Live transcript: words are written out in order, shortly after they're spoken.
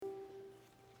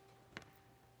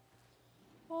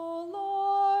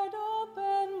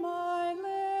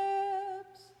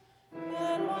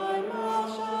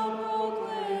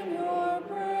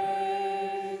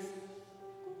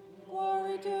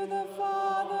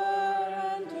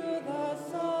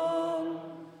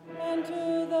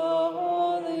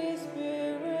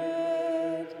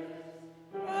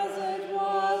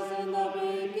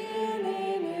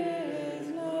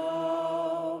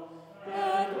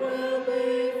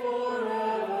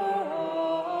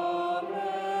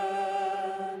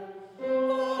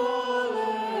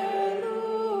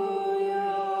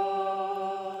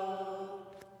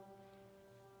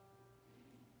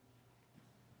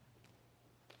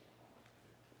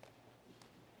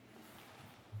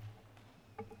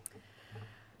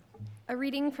A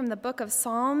reading from the book of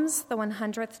Psalms, the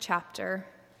 100th chapter.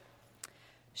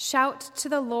 Shout to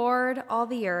the Lord, all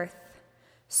the earth.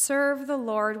 Serve the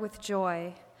Lord with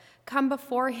joy. Come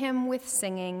before him with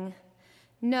singing.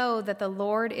 Know that the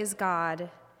Lord is God.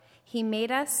 He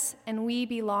made us, and we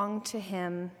belong to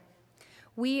him.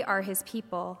 We are his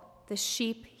people, the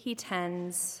sheep he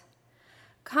tends.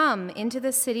 Come into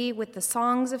the city with the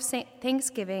songs of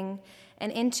thanksgiving,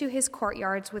 and into his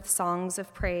courtyards with songs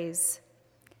of praise.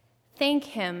 Thank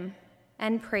him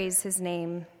and praise his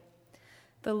name.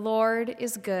 The Lord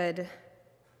is good.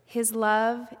 His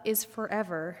love is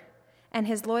forever, and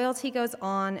his loyalty goes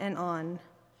on and on.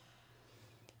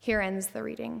 Here ends the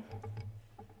reading.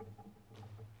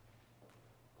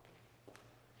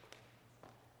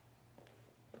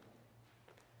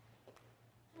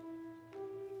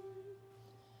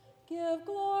 Give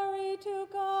glory to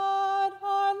God,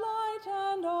 our light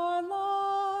and our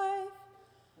life.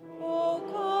 Oh,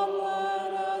 come,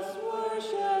 let us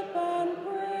worship and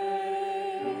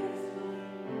praise.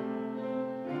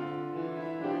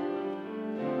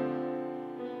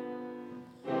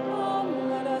 Come,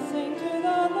 let us sing to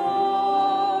the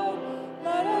Lord.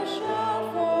 Let us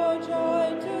shout for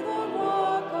joy to the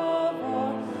rock of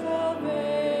our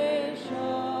salvation.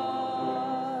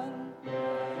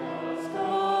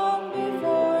 Come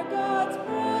before God's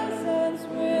presence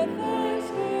with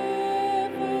thanksgiving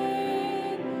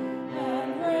and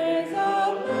raise a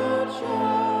loud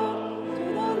shout to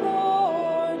the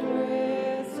Lord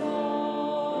with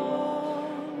songs.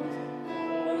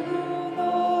 For you,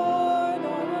 Lord,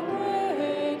 are a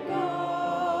great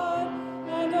God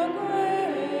and a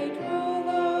great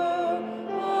ruler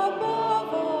above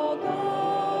all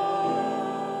gods.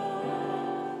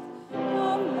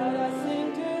 Come, let us sing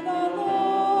to the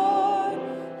Lord.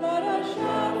 Let us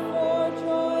shout for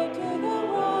joy to the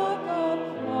rock of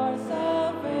our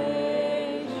salvation.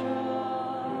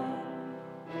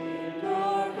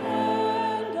 Your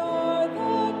hand are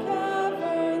the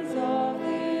caverns of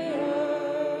the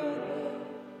earth.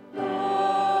 The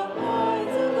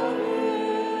heights of the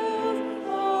hills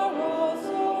are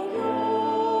also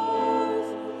yours.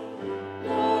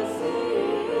 The sea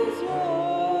is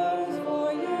yours, for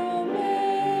you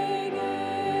made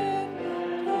it.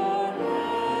 Your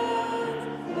hands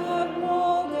have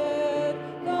molded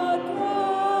the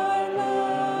dry land.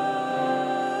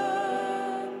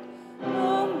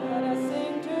 Come, let us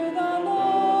sing to the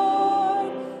Lord.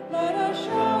 Let us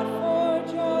shout for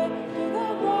joy to the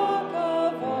rock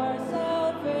of our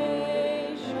salvation.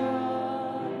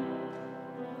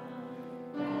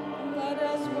 Let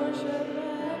us worship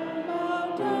and bow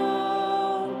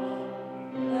down.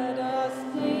 Let us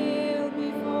kneel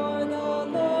before the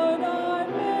Lord our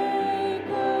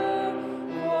Maker.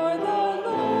 For the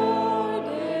Lord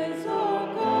is our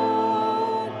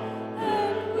God,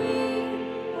 and we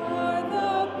are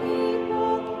the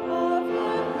people of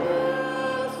his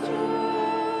pasture,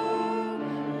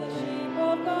 the sheep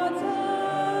of God's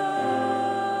hand.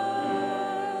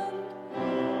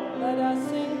 Let us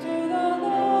sing to the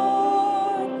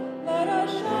Lord. Let us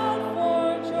shout for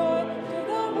joy to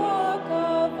the rock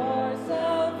of our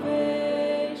salvation.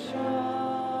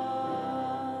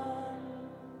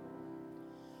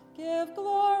 Give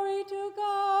glory to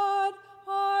God,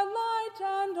 our light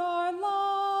and our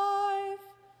life.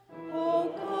 Oh,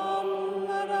 come,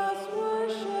 let us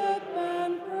worship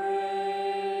and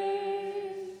praise.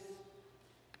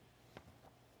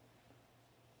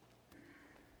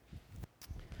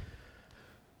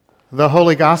 The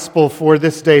Holy Gospel for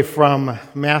this day from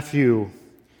Matthew,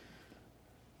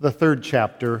 the 3rd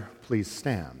chapter. Please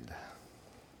stand.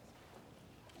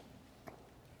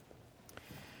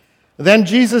 Then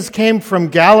Jesus came from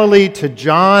Galilee to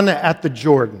John at the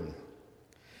Jordan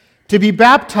to be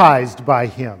baptized by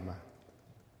him.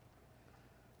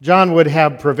 John would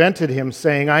have prevented him,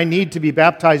 saying, "I need to be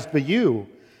baptized by you,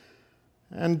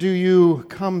 and do you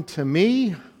come to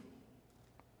me?"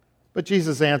 But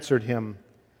Jesus answered him,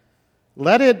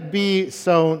 "Let it be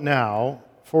so now,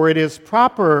 for it is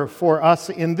proper for us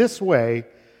in this way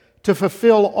to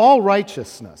fulfill all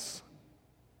righteousness."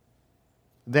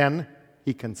 Then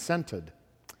he consented.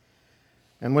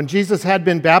 And when Jesus had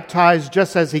been baptized,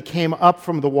 just as he came up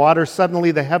from the water, suddenly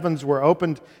the heavens were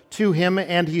opened to him,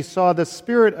 and he saw the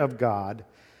Spirit of God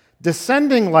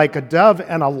descending like a dove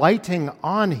and alighting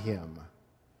on him.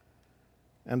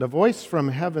 And a voice from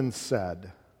heaven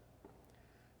said,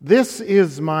 "This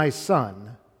is my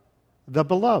Son, the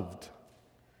beloved,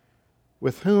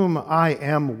 with whom I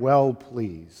am well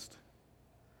pleased."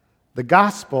 The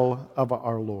Gospel of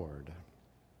our Lord.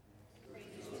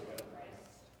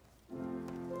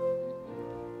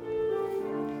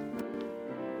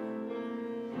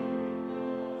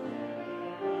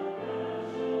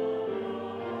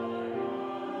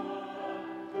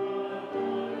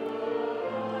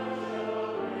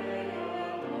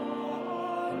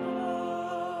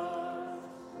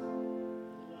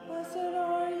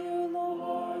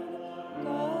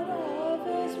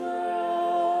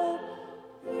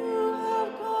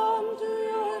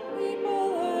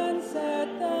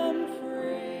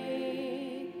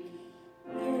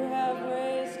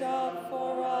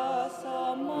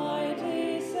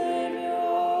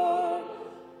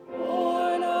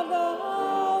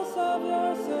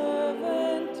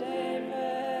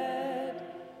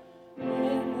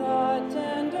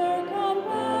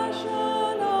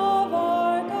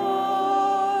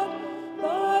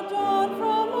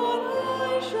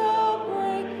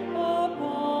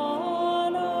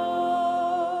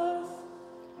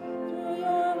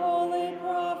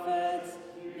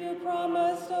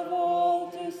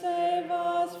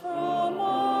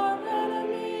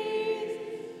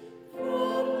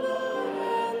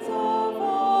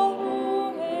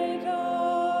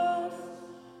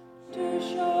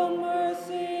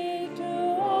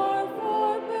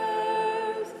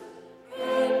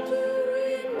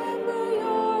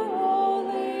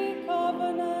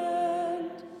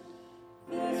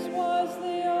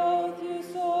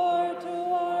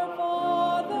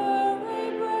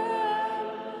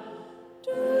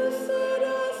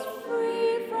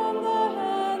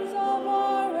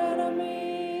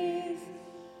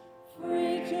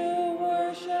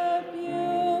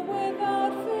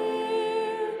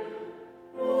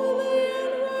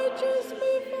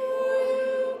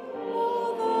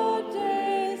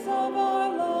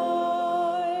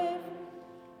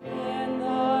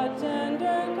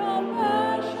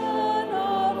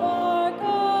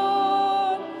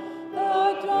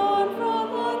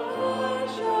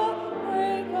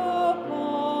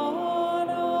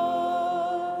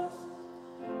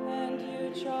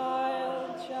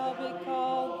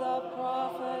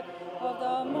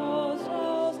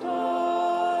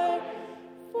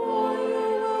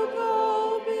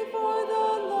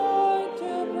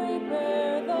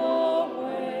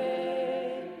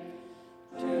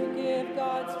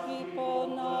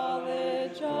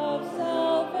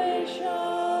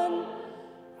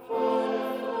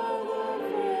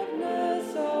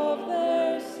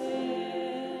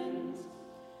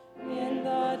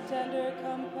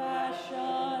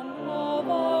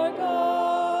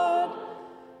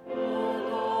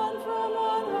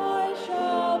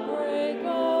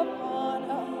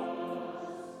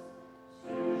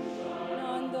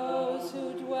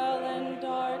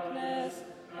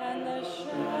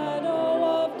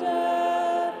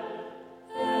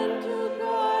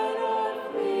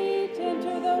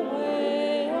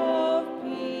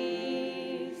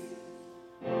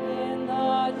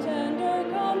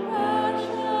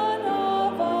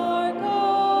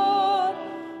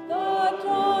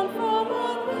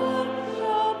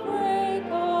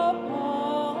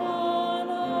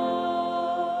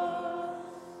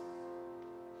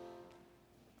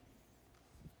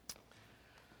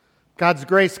 God's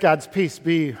grace, God's peace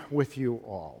be with you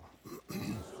all.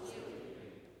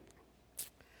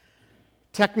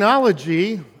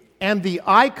 Technology and the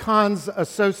icons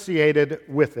associated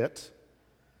with it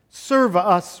serve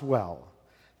us well.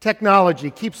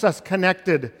 Technology keeps us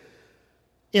connected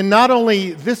in not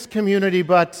only this community,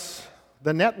 but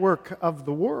the network of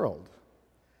the world.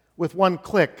 With one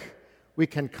click, we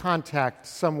can contact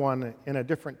someone in a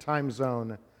different time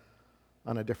zone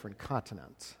on a different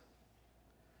continent.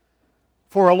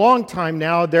 For a long time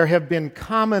now, there have been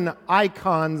common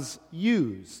icons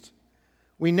used.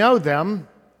 We know them.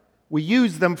 We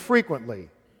use them frequently.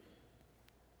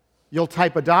 You'll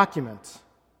type a document.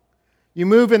 You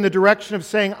move in the direction of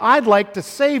saying, I'd like to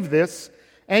save this,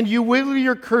 and you wiggle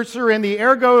your cursor and the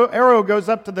arrow goes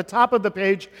up to the top of the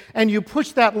page, and you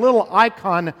push that little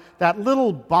icon, that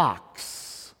little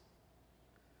box.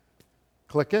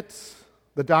 Click it.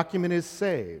 The document is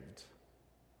saved.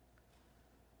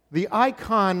 The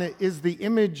icon is the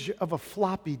image of a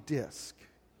floppy disk.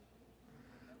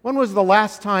 When was the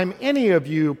last time any of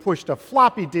you pushed a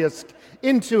floppy disk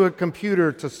into a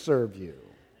computer to serve you?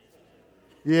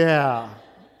 Yeah,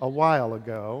 a while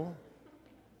ago.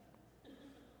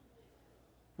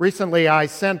 Recently, I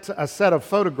sent a set of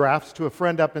photographs to a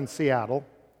friend up in Seattle.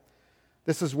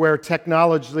 This is where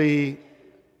technology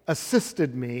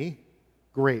assisted me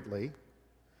greatly.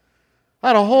 I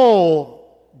had a whole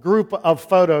group of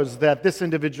photos that this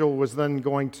individual was then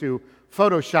going to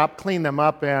Photoshop, clean them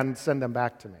up, and send them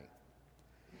back to me.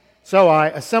 So I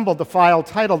assembled the file,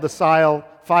 titled the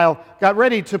file, got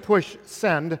ready to push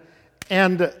send,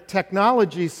 and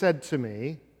technology said to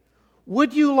me,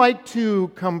 would you like to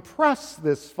compress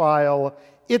this file?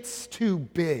 It's too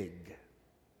big.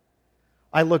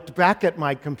 I looked back at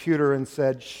my computer and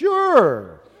said,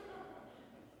 sure.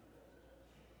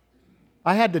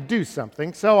 I had to do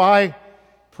something, so I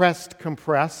pressed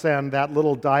compress, and that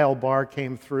little dial bar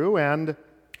came through, and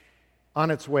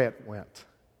on its way it went.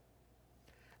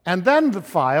 And then the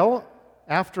file,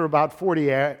 after about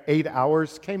 48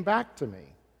 hours, came back to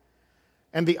me.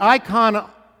 And the icon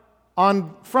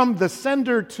from the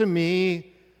sender to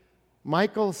me,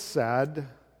 Michael said,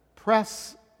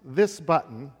 press this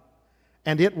button,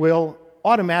 and it will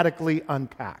automatically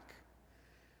unpack.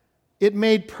 It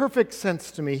made perfect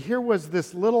sense to me. Here was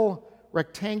this little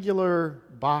rectangular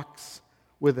box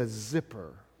with a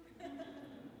zipper.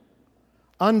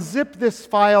 Unzip this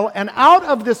file, and out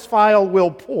of this file will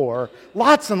pour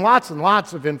lots and lots and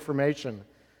lots of information,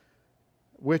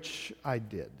 which I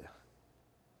did.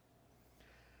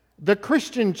 The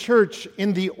Christian church,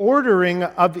 in the ordering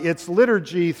of its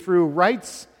liturgy through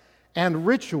rites and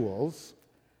rituals,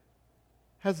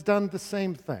 has done the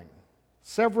same thing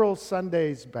several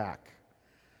Sundays back.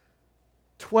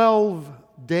 12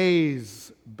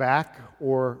 days back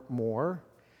or more,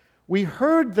 we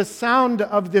heard the sound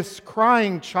of this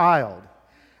crying child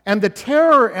and the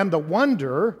terror and the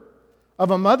wonder of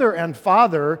a mother and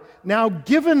father now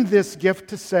given this gift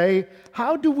to say,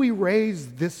 how do we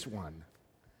raise this one?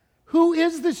 Who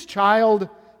is this child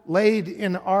laid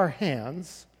in our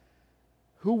hands?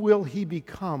 Who will he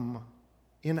become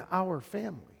in our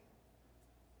family?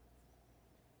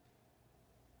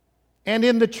 And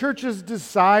in the church's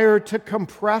desire to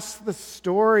compress the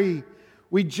story,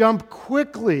 we jump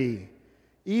quickly,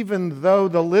 even though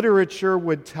the literature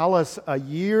would tell us a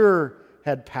year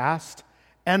had passed,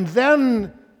 and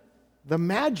then the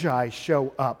Magi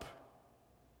show up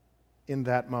in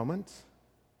that moment,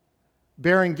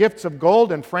 bearing gifts of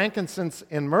gold and frankincense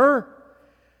and myrrh,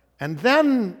 and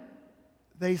then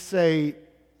they say,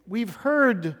 we've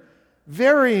heard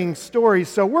varying stories,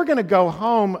 so we're going to go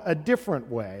home a different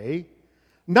way,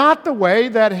 not the way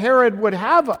that Herod would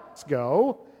have us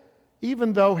go,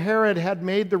 even though Herod had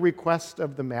made the request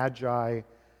of the Magi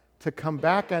to come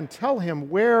back and tell him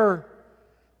where,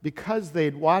 because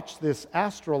they'd watched this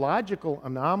astrological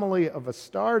anomaly of a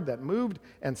star that moved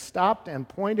and stopped and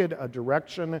pointed a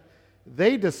direction,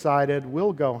 they decided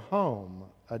we'll go home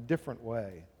a different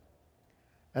way.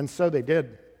 And so they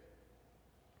did.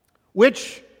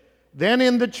 Which then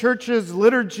in the church's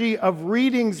liturgy of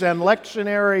readings and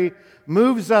lectionary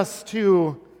moves us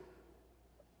to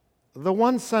the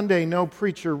one Sunday no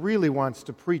preacher really wants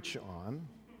to preach on.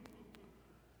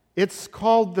 It's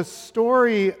called the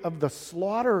story of the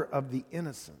slaughter of the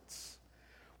innocents,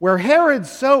 where Herod,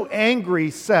 so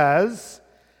angry, says,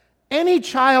 any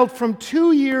child from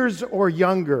 2 years or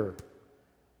younger,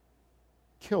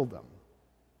 kill them.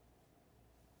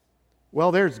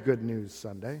 Well, there's good news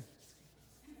Sunday.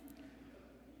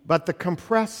 But the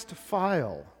compressed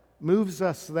file moves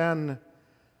us then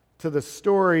to the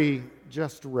story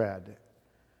just read,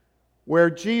 where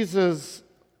Jesus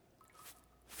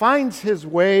finds his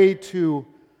way to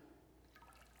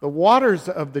the waters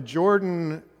of the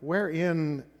Jordan,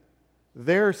 wherein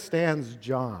there stands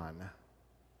John.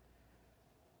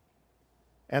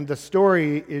 And the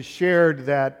story is shared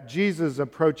that Jesus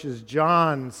approaches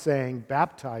John saying,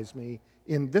 "Baptize me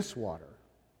in this water."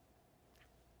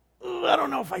 "Oh, I don't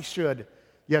know if I should."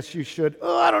 "Yes, you should."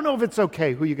 "Oh, I don't know if it's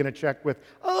okay." "Who are you going to check with?"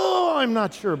 "Oh, I'm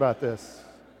not sure about this."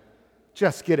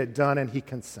 Just get it done, and he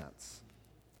consents.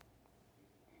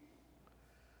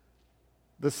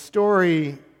 The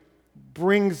story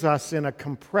brings us in a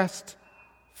compressed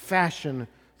fashion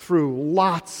through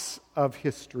lots of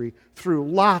history, through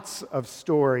lots of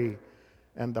story,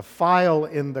 and the file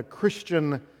in the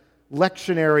Christian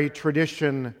lectionary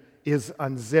tradition is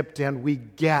unzipped, and we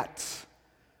get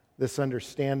this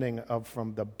understanding of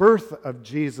from the birth of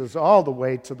Jesus all the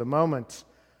way to the moment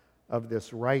of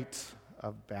this rite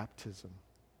of baptism.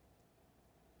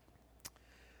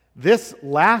 This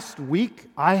last week,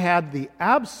 I had the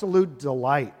absolute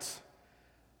delight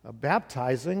of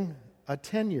baptizing a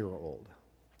 10-year-old.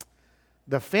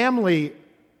 The family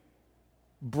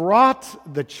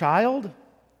brought the child.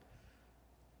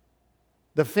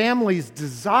 The family's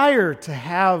desire to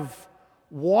have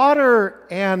water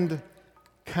and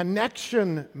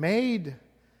connection made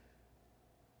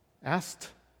asked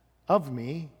of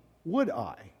me, would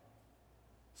I?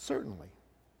 Certainly.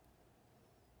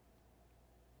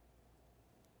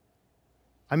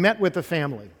 I met with the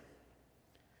family.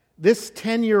 This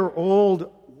 10-year-old,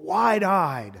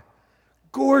 wide-eyed,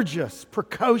 gorgeous,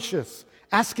 precocious,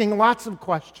 asking lots of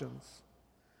questions.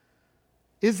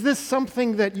 Is this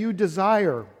something that you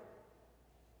desire?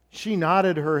 She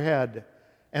nodded her head,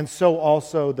 and so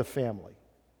also the family.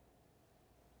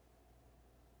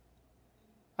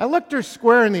 I looked her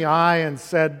square in the eye and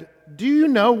said, "Do you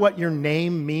know what your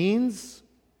name means?"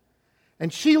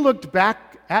 And she looked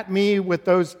back at me with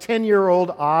those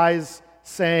 10-year-old eyes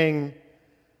saying,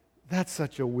 "That's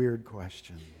such a weird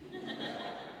question.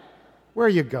 Where are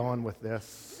you going with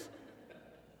this?"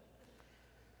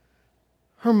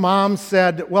 Her mom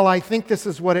said, "Well, I think this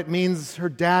is what it means." Her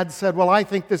dad said, "Well, I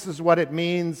think this is what it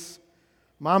means."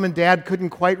 Mom and Dad couldn't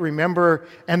quite remember,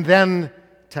 and then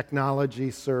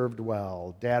technology served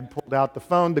well. Dad pulled out the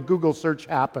phone, the Google search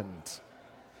happened.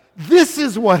 This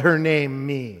is what her name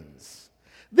means.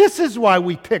 This is why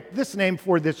we picked this name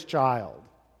for this child.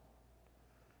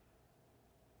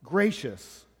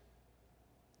 Gracious,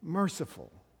 merciful.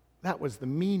 That was the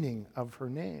meaning of her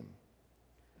name.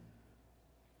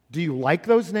 Do you like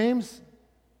those names?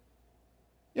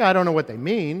 Yeah, I don't know what they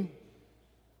mean,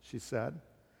 she said.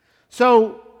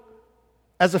 So,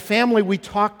 as a family, we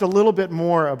talked a little bit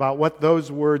more about what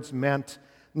those words meant,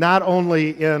 not only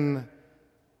in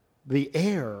the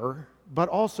air, but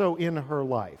also in her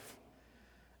life.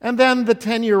 And then the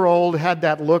 10-year-old had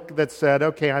that look that said,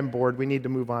 "Okay, I'm bored. We need to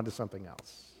move on to something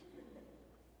else."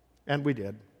 And we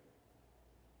did.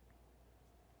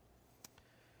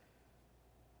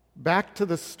 Back to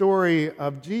the story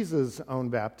of Jesus' own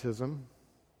baptism,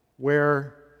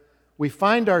 where we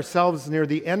find ourselves near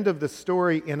the end of the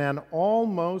story in an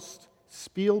almost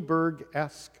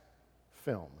Spielberg-esque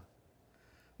film.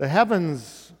 The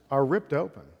heavens are ripped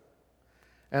open,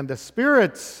 and the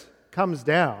Spirit comes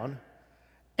down,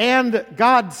 and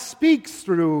God speaks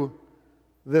through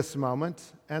this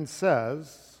moment and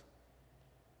says,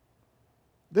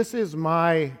 "This is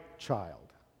my child.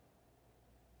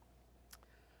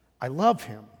 I love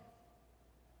him.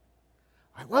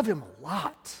 I love him a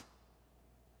lot.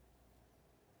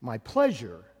 My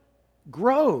pleasure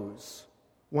grows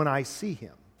when I see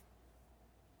him."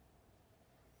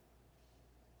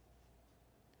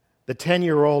 The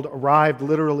 10-year-old arrived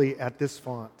literally at this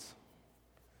font.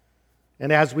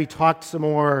 And as we talked some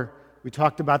more, we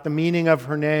talked about the meaning of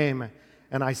her name.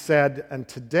 And I said, "And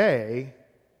today,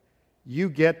 you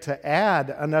get to add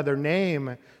another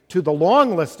name to the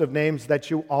long list of names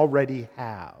that you already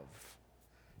have.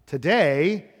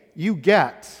 Today, you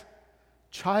get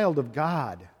child of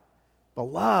God,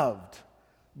 beloved.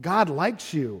 God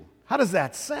likes you. How does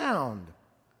that sound?"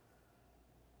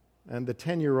 And the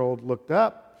 10-year-old looked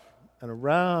up and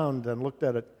around and looked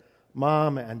at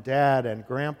Mom and Dad and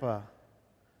Grandpa,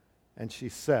 and she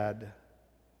said,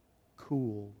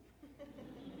 "Cool."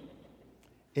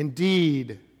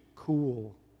 Indeed,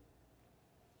 cool.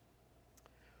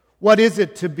 What is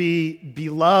it to be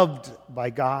beloved by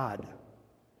God?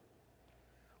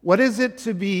 What is it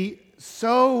to be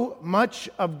so much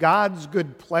of God's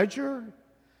good pleasure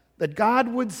that God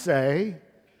would say,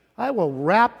 "I will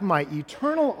wrap my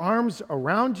eternal arms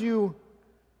around you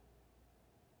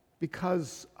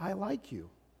because I like you.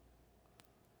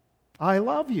 I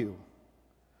love you.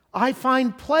 I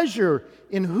find pleasure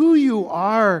in who you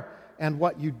are and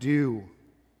what you do.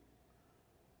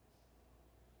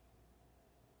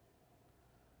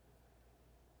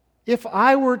 If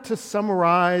I were to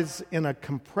summarize in a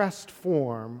compressed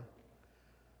form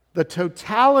the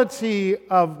totality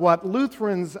of what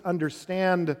Lutherans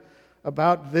understand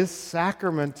about this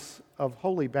sacrament of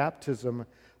holy baptism,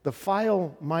 the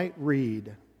file might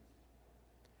read,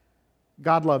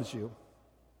 God loves you.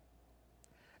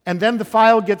 And then the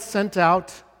file gets sent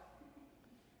out,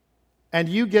 and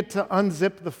you get to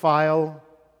unzip the file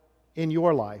in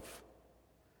your life.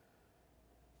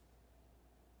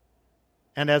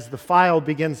 And as the file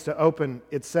begins to open,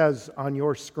 it says on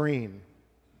your screen,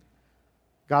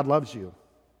 God loves you.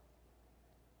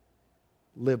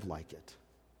 Live like it.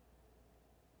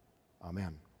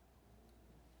 Amen.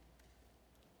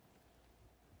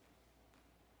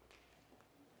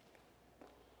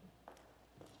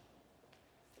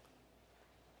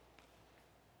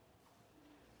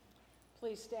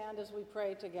 Please stand as we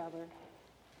pray together.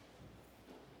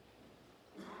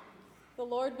 The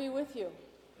Lord be with you.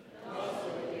 And also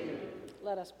with you.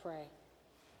 Let us pray.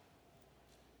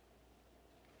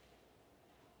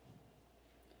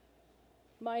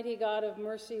 Mighty God of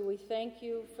mercy, we thank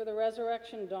you for the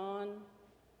resurrection dawn,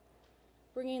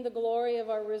 bringing the glory of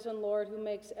our risen Lord who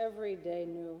makes every day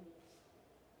new.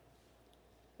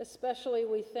 Especially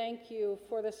we thank you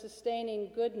for the sustaining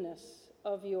goodness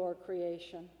of your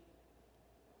creation,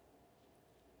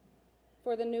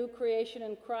 for the new creation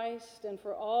in Christ, and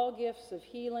for all gifts of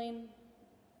healing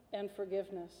and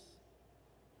forgiveness,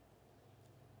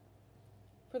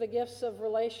 for the gifts of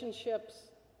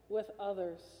relationships with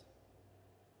others,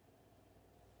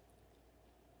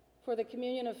 for the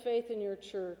communion of faith in your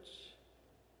church,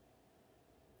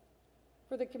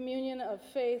 for the communion of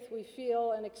faith we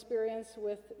feel and experience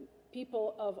with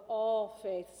people of all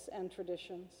faiths and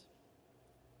traditions,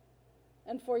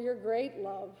 and for your great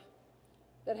love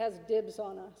that has dibs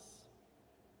on us.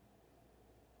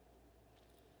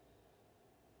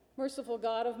 Merciful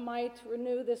God of might,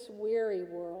 renew this weary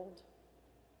world.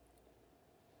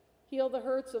 Heal the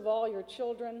hurts of all your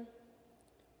children,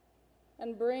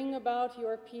 and bring about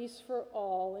your peace for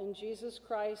all in Jesus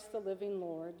Christ, the living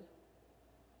Lord.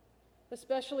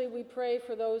 Especially we pray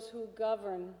for those who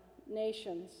govern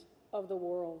nations of the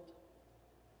world,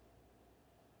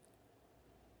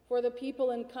 for the people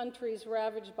in countries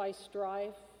ravaged by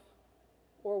strife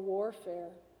or warfare,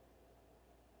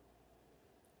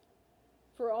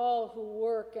 for all who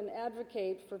work and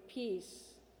advocate for peace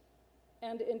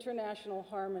and international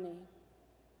harmony,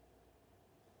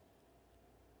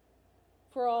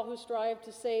 for all who strive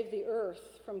to save the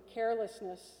earth from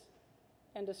carelessness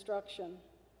and destruction,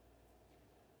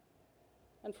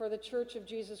 and for the Church of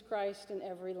Jesus Christ in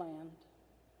every land.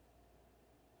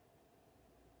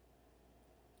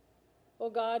 O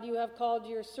God, you have called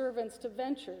your servants to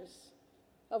ventures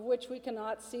of which we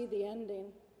cannot see the ending,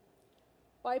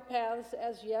 by paths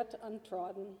as yet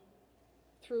untrodden,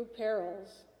 through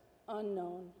perils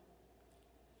unknown.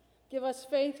 Give us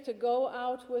faith to go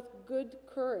out with good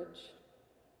courage,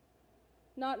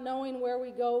 not knowing where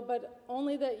we go, but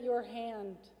only that your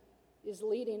hand is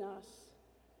leading us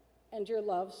and your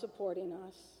love supporting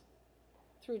us.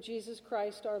 Through Jesus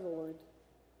Christ our Lord.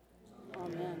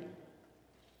 Amen.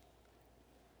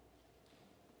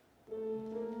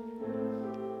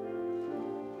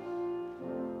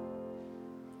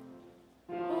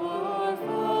 Our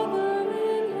Father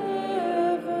in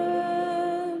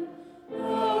heaven,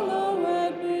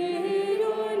 hallowed be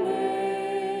your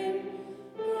name.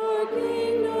 Your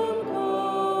kingdom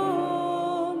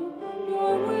come,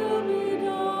 your will be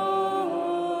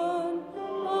done,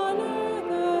 on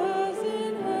earth as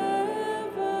in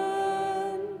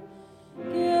heaven.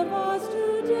 Give us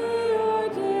today our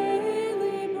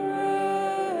daily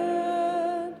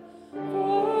bread.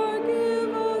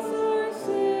 Forgive us our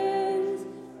sins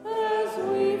as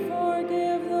we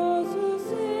forgive those who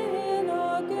sin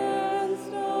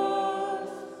against us.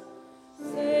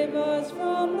 Save us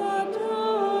from the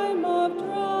time of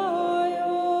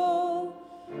trial,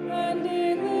 and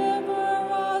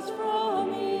deliver us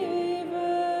from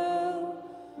evil.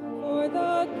 For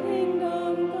the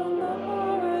kingdom, and the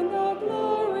power, and the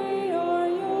glory are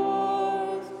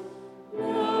yours,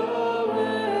 now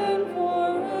and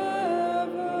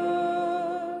forever.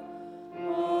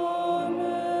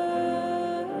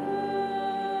 Amen.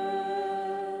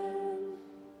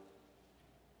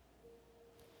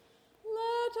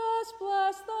 Let us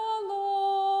bless the Lord.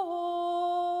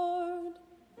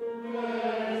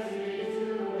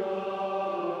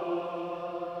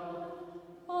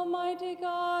 Almighty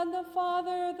God, the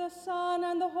Father, the Son,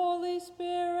 and the Holy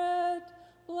Spirit,